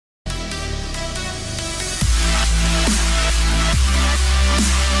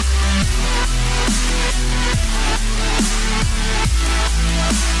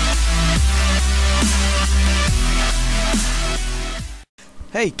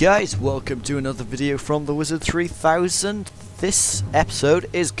Hey guys, welcome to another video from the Wizard 3000. This episode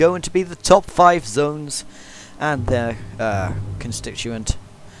is going to be the top 5 zones and their constituent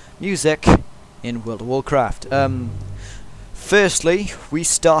music in World of Warcraft. Firstly, we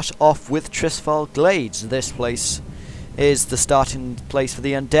start off with Trisval Glades. This place is the starting place for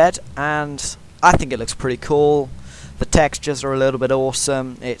the undead, and I think it looks pretty cool. The textures are a little bit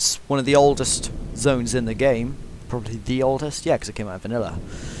awesome. It's one of the oldest zones in the game. Probably the oldest, yeah, because it came out of vanilla.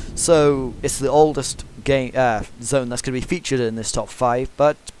 So it's the oldest game zone that's going to be featured in this top 5.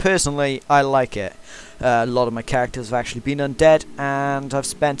 But personally, I like it. A lot of my characters have actually been undead, and I've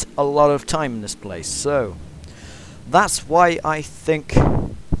spent a lot of time in this place. So that's why I think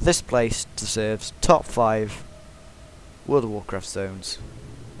this place deserves top 5 World of Warcraft zones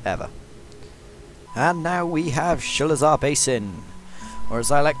ever. And now we have Shalazar Basin, or as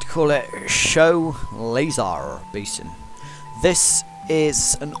I like to call it, Shalazar Basin. This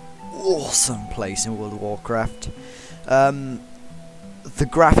is an awesome place in World of Warcraft. The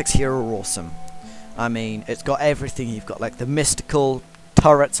graphics here are awesome. I mean, it's got everything. You've got like the mystical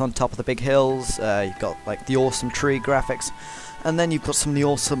turrets on top of the big hills. You've got like the awesome tree graphics, and then you've got some of the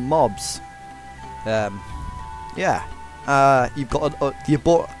awesome mobs. Yeah. You've got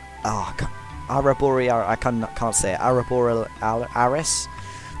the Araboreal, I can't say it, Araborealis,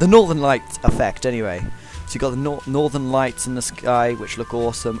 the Northern Lights effect anyway. So you've got the Northern Lights in the sky, which look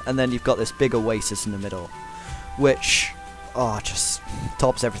awesome, and then you've got this big oasis in the middle, which just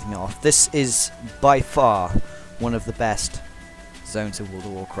tops everything off. This is by far one of the best zones of World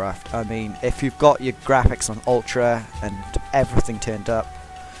of Warcraft. I mean, if you've got your graphics on Ultra and everything turned up,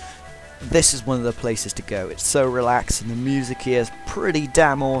 this is one of the places to go. It's so relaxed, and the music here is pretty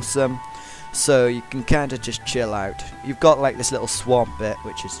damn awesome. So you can kind of just chill out. You've got like this little swamp bit,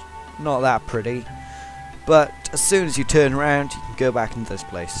 which is not that pretty, but as soon as you turn around, you can go back into this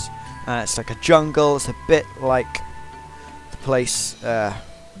place. And it's like a jungle. It's a bit like the place. No,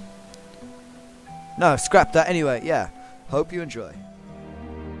 scrap that. Anyway, yeah. Hope you enjoy.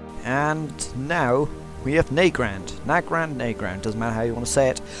 And now we have Nagrand. Nagrand. Doesn't matter how you want to say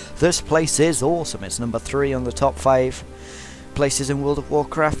it. This place is awesome. It's number 3 on the top 5 places in World of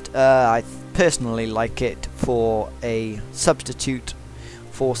Warcraft. I personally like it for a substitute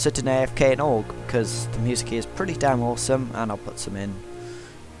for sitting AFK and AUG, because the music here is pretty damn awesome, and I'll put some in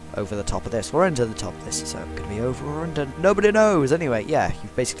over the top of this, or under the top of this. Is it going to be over or under? Nobody knows. Anyway, yeah,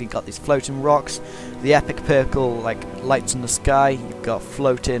 you've basically got these floating rocks, the epic purple like lights in the sky. You've got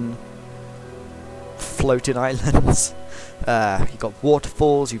floating islands. You've got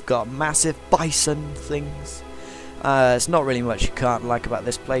waterfalls. You've got massive bison things. There's not really much you can't like about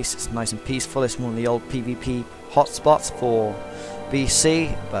this place. It's nice and peaceful. It's one of the old PvP hotspots for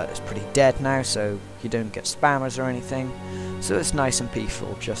BC, but it's pretty dead now, so you don't get spammers or anything. So it's nice and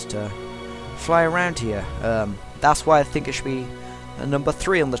peaceful just to fly around here. That's why I think it should be a number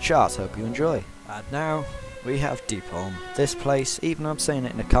 3 on the charts. Hope you enjoy. And now we have Deepholm. This place, even though I'm saying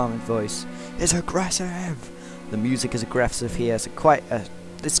it in a calming voice, is aggressive. The music is aggressive here. It's quite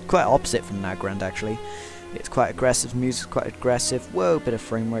opposite from Nagrand actually. It's quite aggressive, music's quite aggressive. Whoa, bit of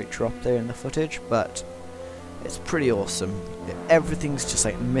frame rate drop there in the footage, but it's pretty awesome. Everything's just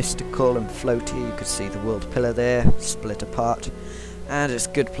like mystical and floaty. You could see the world pillar there, split apart. And it's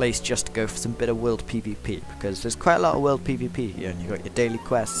a good place just to go for some bit of world PvP, because there's quite a lot of world PvP here, and you've got your daily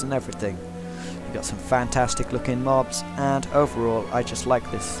quests and everything. You've got some fantastic looking mobs, and overall I just like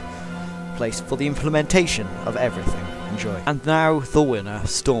this place for the implementation of everything. Enjoy. And now the winner,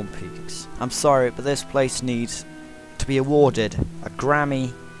 Storm Peaks. I'm sorry, but this place needs to be awarded a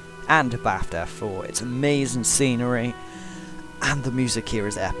Grammy and a BAFTA for its amazing scenery, and the music here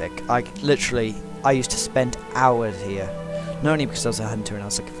is epic. I used to spend hours here, not only because I was a hunter and I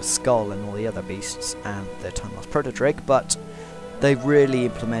was looking for Skull and all the other beasts and their time lost Proto-Drake, but they really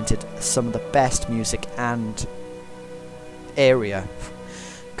implemented some of the best music and area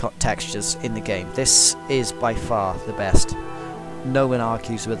textures in the game. This is by far the best. No one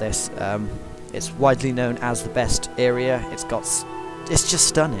argues with this. It's widely known as the best area. It's just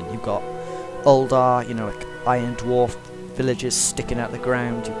stunning. You've got Uldar, like Iron Dwarf villages sticking out the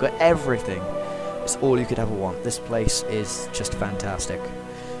ground. You've got everything. It's all you could ever want. This place is just fantastic.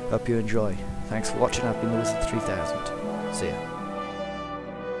 Hope you enjoy. Thanks for watching. I've been the Wizard 3000. See ya.